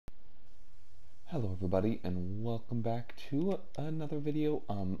Hello everybody and welcome back to another video.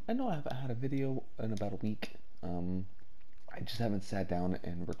 I know I haven't had a video in about a week. I just haven't sat down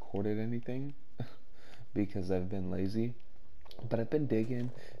and recorded anything because I've been lazy. But I've been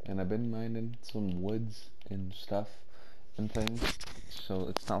digging and I've been mining some woods and stuff and things. So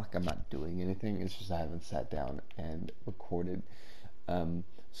it's not like I'm not doing anything, it's just I haven't sat down and recorded. Um,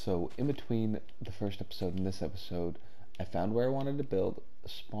 so in between the first episode and this episode, I found where I wanted to build.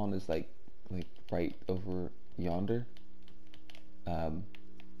 Spawn is like right over yonder. Um,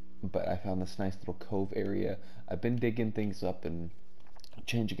 but I found this nice little cove area. I've been digging things up and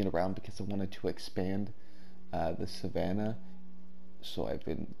changing it around because I wanted to expand the savanna. So I've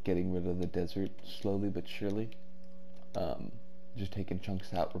been getting rid of the desert slowly but surely. Um, just taking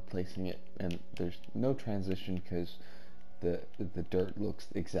chunks out, replacing it, and there's no transition because the dirt looks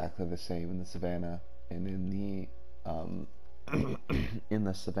exactly the same in the savanna and in the in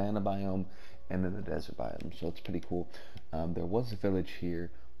the savanna biome and in the desert biome, so it's pretty cool. There was a village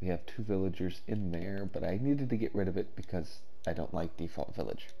here. We have two villagers in there, but I needed to get rid of it because I don't like default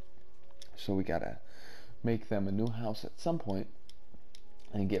village. So we gotta make them a new house at some point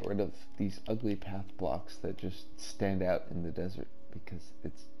and get rid of these ugly path blocks that just stand out in the desert because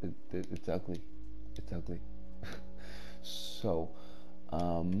it's ugly. It's ugly. So,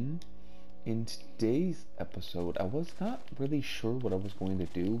 in today's episode, I was not really sure what I was going to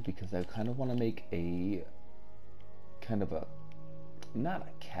do because I kind of want to make a kind of a not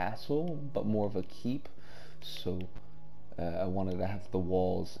a castle, but more of a keep. So, I wanted to have the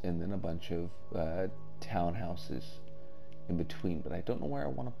walls and then a bunch of townhouses in between, but I don't know where I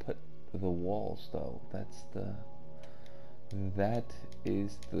want to put the walls though. That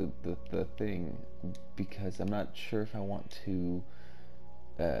is the thing, because I'm not sure if I want to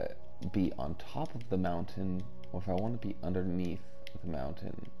be on top of the mountain or if I want to be underneath the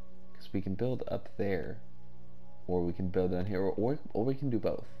mountain, because we can build up there or we can build down here, or we can do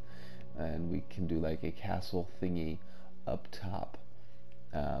both, and we can do like a castle thingy up top,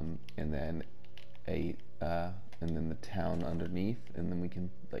 and then a and then the town underneath, and then we can,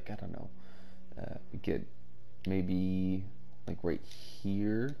 like, I don't know, get maybe like right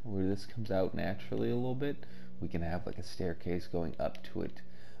here where this comes out naturally a little bit. We can have like a staircase going up to it.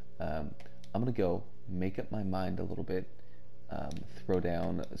 I'm gonna go make up my mind a little bit, throw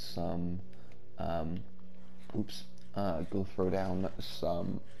down some oops go throw down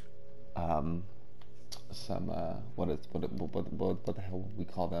um, some what the hell would we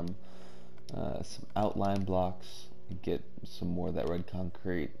call them, some outline blocks, get some more of that red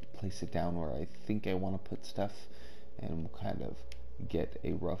concrete, place it down where I think I want to put stuff, and we'll kind of get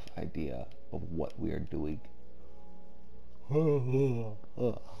a rough idea of what we are doing.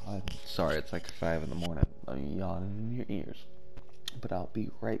 I'm sorry, it's like 5 in the morning. I'm yawning in your ears. But I'll be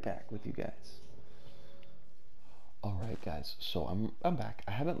right back with you guys. Alright guys, so I'm back.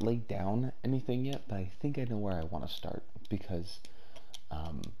 I haven't laid down anything yet, but I think I know where I want to start, because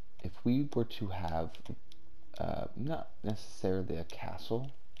um, if we were to have not necessarily a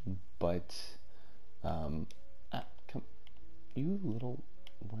castle, but come, you little,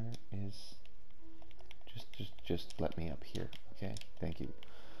 where is, just let me up here, okay? Thank you.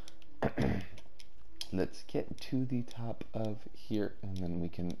 Let's get to the top of here, and then we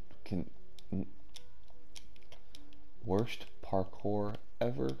can worst parkour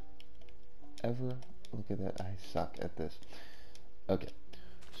ever. Look at that, I suck at this. Okay,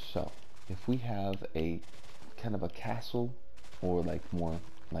 so if we have a kind of a castle, or like more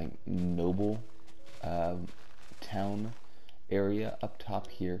like noble town area up top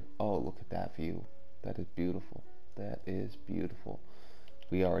here. Oh, look at that view. That is beautiful. That is beautiful.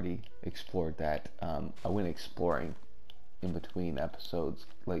 We already explored that. I went exploring in between episodes,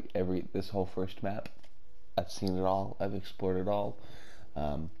 like this whole first map. I've seen it all. I've explored it all,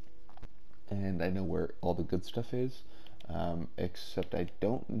 and I know where all the good stuff is. Except I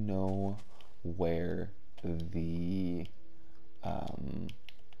don't know where the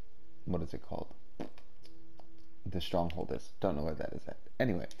what is it called? The stronghold is. Don't know where that is at.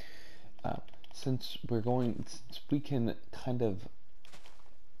 Anyway, since we can kind of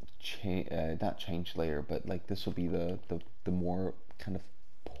change, not change layer, but like this will be the more kind of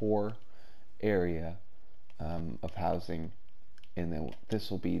poor area of housing, and then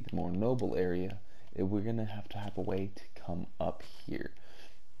this will be the more noble area. We're gonna have to have a way to come up here.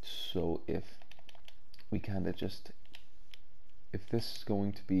 So if we kind of just, if this is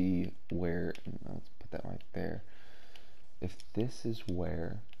going to be where, let's put that right there. If this is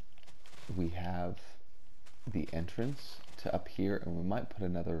where we have the entrance to up here, and we might put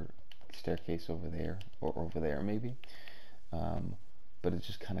another staircase over there, or over there maybe, but it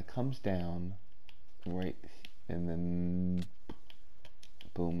just kind of comes down right, and then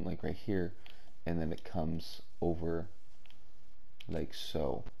boom, like right here, and then it comes over like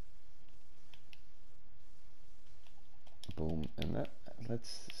so. Boom, and that,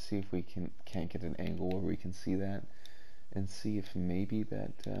 let's see if we can't get an angle where we can see that, and see if maybe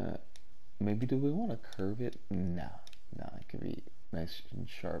that maybe do we want to curve it? Nah, it could be nice and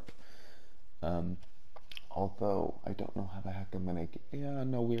sharp. Although I don't know how the heck I'm gonna get, yeah,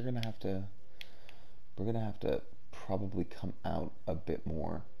 no, we're gonna have to probably come out a bit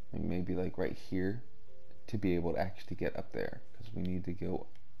more, like maybe like right here, to be able to actually get up there, because we need to go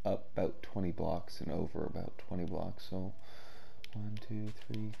up about 20 blocks and over about 20 blocks. So 1, 2,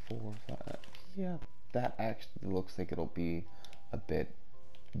 3, 4, 5. Yeah, that actually looks like it'll be a bit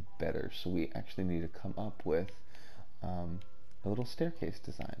better. So we actually need to come up with a little staircase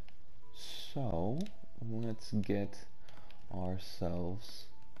design. So let's get ourselves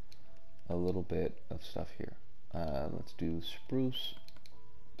a little bit of stuff here. Let's do spruce.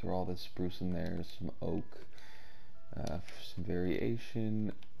 Throw all this spruce in there. Some oak. Some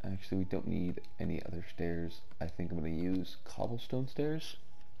variation. Actually, we don't need any other stairs. I think I'm going to use cobblestone stairs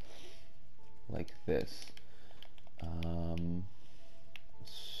like this.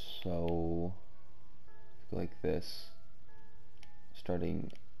 So like this,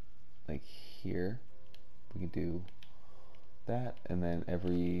 starting like here, we can do that, and then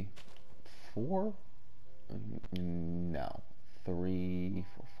every 4, no, 3,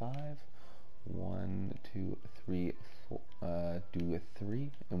 4, 5, 1, 2, 3, 4, do a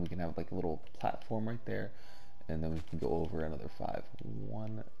 3, and we can have like a little platform right there, and then we can go over another 5.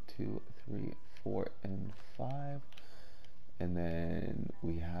 1, 2, 3, 4, and 5, and then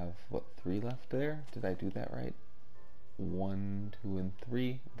we have what, 3 left there? Did I do that right? 1, 2, and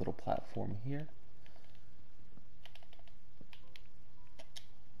 3, little platform here,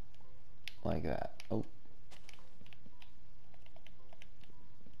 like that. Oh,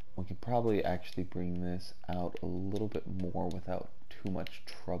 we could probably actually bring this out a little bit more without too much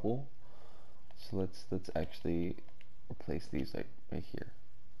trouble. So let's actually replace these like right here.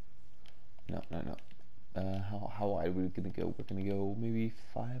 No. How wide are we gonna go? We're gonna go maybe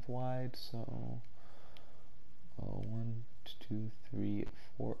 5 wide. So 1, 2, 3,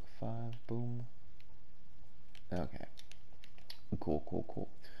 4, 5. Boom. Okay. Cool.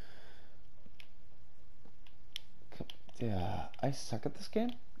 Yeah, I suck at this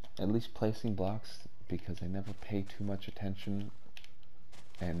game. At least placing blocks, because I never pay too much attention,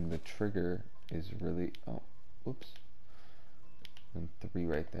 and the trigger is really, oh, whoops, and 3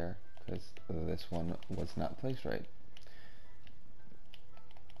 right there, because this one was not placed right.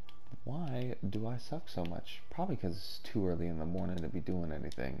 Why do I suck so much? Probably because it's too early in the morning to be doing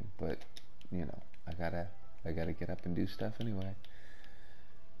anything, but you know, I gotta get up and do stuff anyway.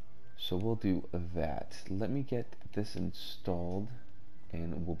 So we'll do that. Let me get this installed,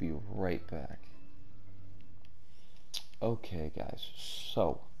 and we'll be right back. Okay guys,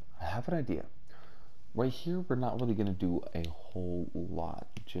 so I have an idea. Right here, we're not really gonna do a whole lot,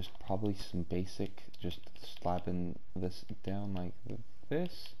 just probably some basic, just slapping this down like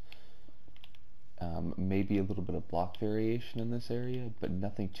this. Maybe a little bit of block variation in this area, but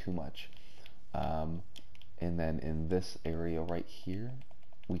nothing too much. And then in this area right here,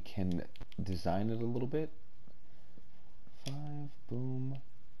 we can design it a little bit. 5, boom,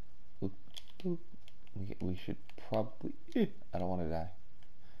 boop, boop. We should probably, I don't want to die.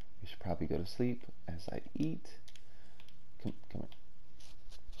 We should probably go to sleep as I eat. Come on.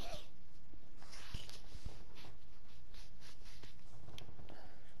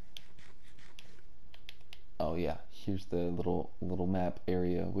 Oh yeah, here's the little map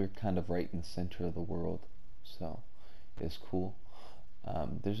area. We're kind of right in the center of the world, so it's cool.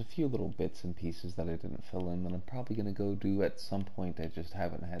 There's a few little bits and pieces that I didn't fill in that I'm probably gonna go do at some point. I just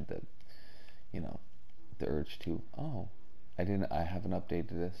haven't had the, you know, the urge to. Oh, I haven't updated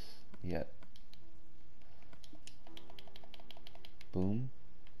this yet. Boom.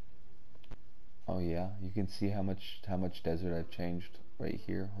 Oh yeah, you can see how much desert I've changed right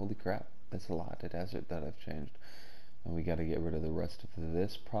here. Holy crap, that's a lot of desert that I've changed. And we got to get rid of the rest of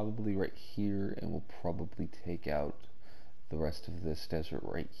this probably right here, and we'll probably take out the rest of this desert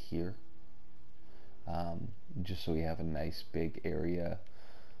right here, just so we have a nice big area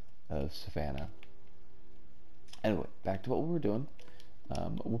of savanna. Anyway, back to what we were doing.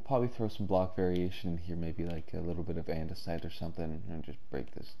 We'll probably throw some block variation in here, maybe like a little bit of andesite or something, and just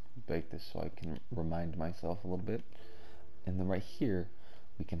break this so I can remind myself a little bit. And then right here,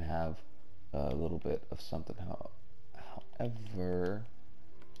 we can have a little bit of something. However,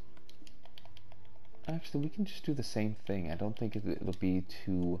 actually, we can just do the same thing. I don't think it'll be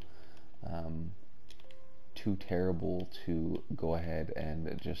too too terrible to go ahead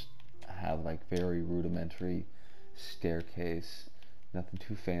and just have like very rudimentary staircase. Nothing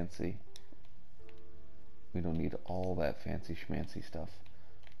too fancy. We don't need all that fancy schmancy stuff.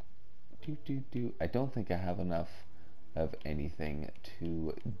 I don't think I have enough of anything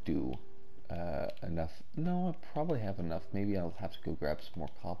to do enough. No, I probably have enough. Maybe I'll have to go grab some more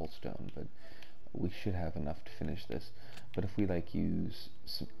cobblestone, but we should have enough to finish this. But if we like use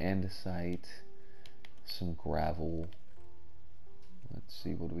some andesite, some gravel, let's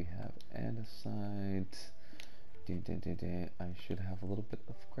see, what do we have? Andesite. I should have a little bit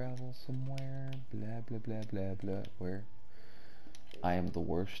of gravel somewhere. Blah blah blah blah blah. Where? I am the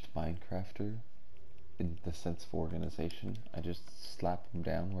worst Minecrafter in the sense of organization. I just slap them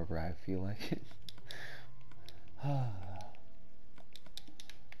down wherever I feel like it.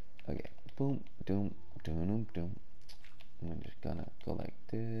 Okay, boom, doom, doom, doom. I'm just gonna go like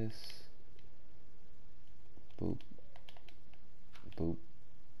this. Boop, boop.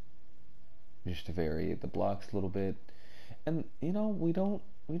 Just to vary the blocks a little bit. And you know, we don't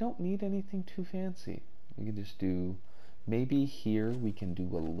need anything too fancy. We can just do, maybe here we can do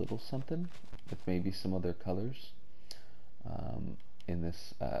a little something with maybe some other colors in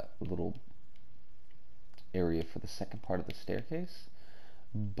this little area for the second part of the staircase.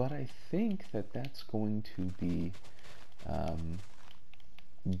 But I think that that's going to be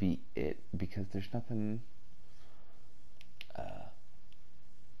it, because there's nothing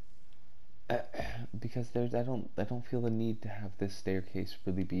because I don't feel the need to have this staircase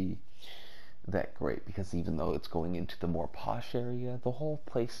really be that great, because even though it's going into the more posh area, the whole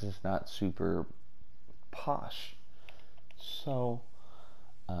place is not super posh. So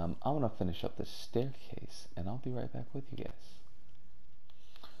I'm gonna finish up this staircase and I'll be right back with you guys.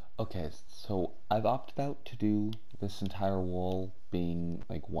 Okay, so I've opted out to do this entire wall being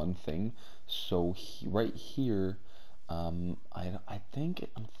like one thing. So right here, I'm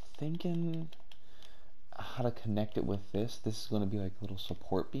thinking how to connect it with this. This is going to be like a little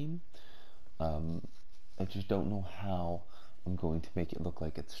support beam. I just don't know how I'm going to make it look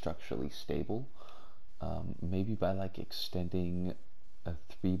like it's structurally stable. Maybe by like extending a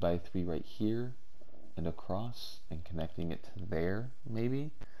 3x3 right here and across and connecting it to there,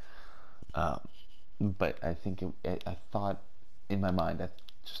 maybe. But I think I thought in my mind, I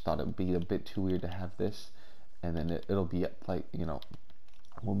just thought it would be a bit too weird to have this, and then it'll be up like, you know,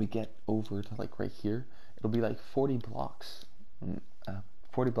 when we get over to like right here, it'll be like 40 blocks,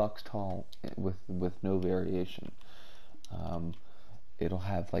 40 blocks tall with no variation. It'll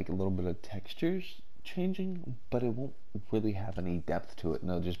have like a little bit of textures changing, but it won't really have any depth to it, and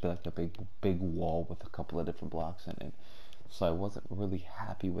it'll just be like a big wall with a couple of different blocks in it. So I wasn't really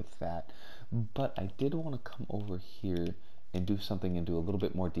happy with that, but I did want to come over here and do something and do a little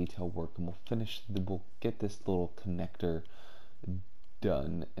bit more detail work, and we'll get this little connector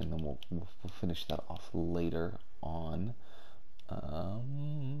done, and then we'll finish that off later on.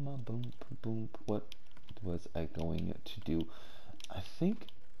 Boom, boom. What was I going to do? I think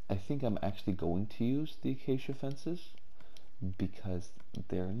I'm actually going to use the acacia fences, because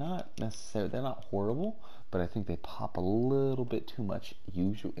they're not horrible, but I think they pop a little bit too much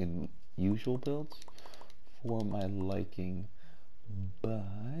in usual builds for my liking. But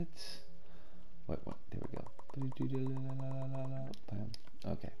wait, there we go.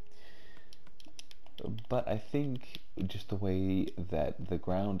 Okay. But I think just the way that the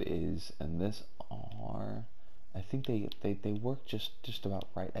ground is and this are, I think they work just about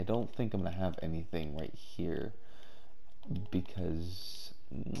right. I don't think I'm gonna have anything right here, because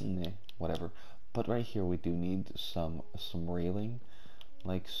whatever. But right here we do need some railing,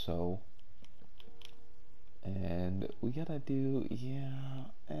 like so. And we gotta do,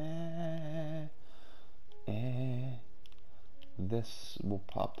 this will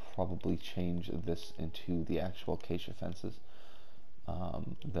probably change this into the actual acacia fences.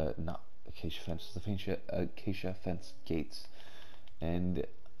 Not acacia fences, the acacia fence gates. And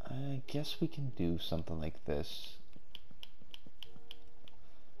I guess we can do something like this,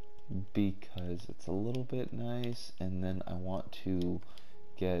 because it's a little bit nice, and then I want to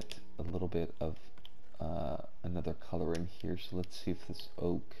get a little bit of another color in here. So let's see if this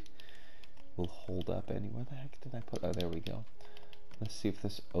oak will hold up anywhere. The heck did I put? Oh, there we go. Let's see if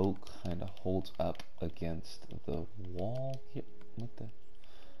this oak kind of holds up against the wall. Yep. What the?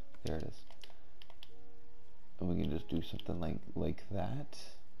 There it is. And we can just do something like that.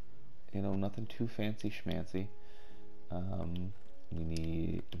 You know, nothing too fancy schmancy. We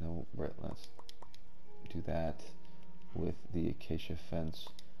need, let's do that with the acacia fence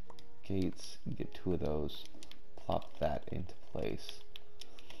gates. Get 2 of those. Plop that into place.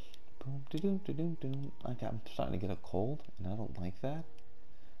 Boom, I'm starting to get a cold, and I don't like that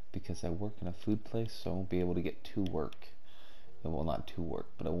because I work in a food place, so I won't be able to get to work. Well, not to work,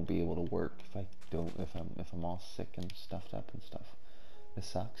 but I won't be able to work if I don't. If I'm all sick and stuffed up and stuff. This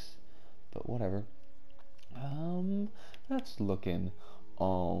sucks, but whatever. That's looking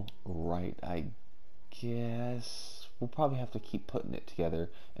all right, I guess. We'll probably have to keep putting it together,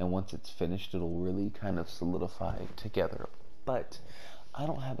 and once it's finished, it'll really kind of solidify together. But I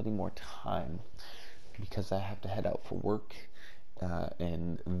don't have any more time because I have to head out for work,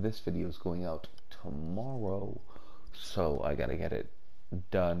 and this video is going out tomorrow, so I gotta get it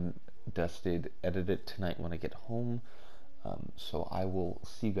done, dusted, edited tonight when I get home. So I will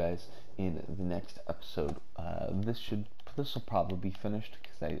see you guys in the next episode. This will probably be finished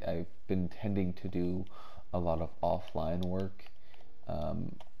because I've been tending to do a lot of offline work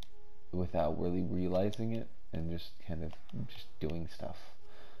without really realizing it, and just kind of just doing stuff.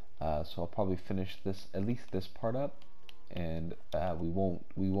 So I'll probably finish this, at least this part up, and we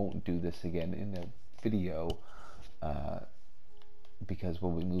won't do this again in a video because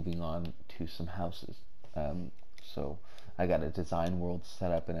we'll be moving on to some houses. So I got a design world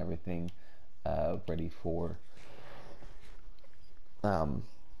set up and everything ready for.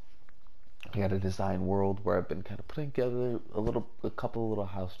 I got a design world where I've been kind of putting together a couple of little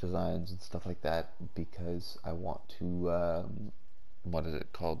house designs and stuff like that because I want to. What is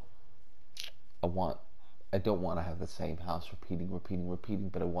it called? I don't want to have the same house repeating,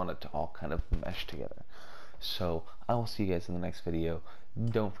 but I want it to all kind of mesh together. So I will see you guys in the next video.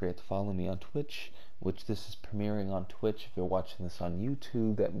 Don't forget to follow me on Twitch, which this is premiering on Twitch. If you're watching this on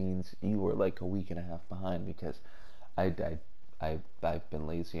YouTube, that means you are like a week and a half behind because I've been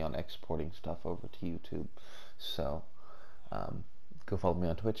lazy on exporting stuff over to YouTube. So go follow me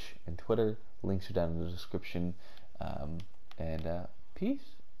on Twitch and Twitter. Links are down in the description. And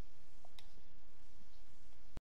peace.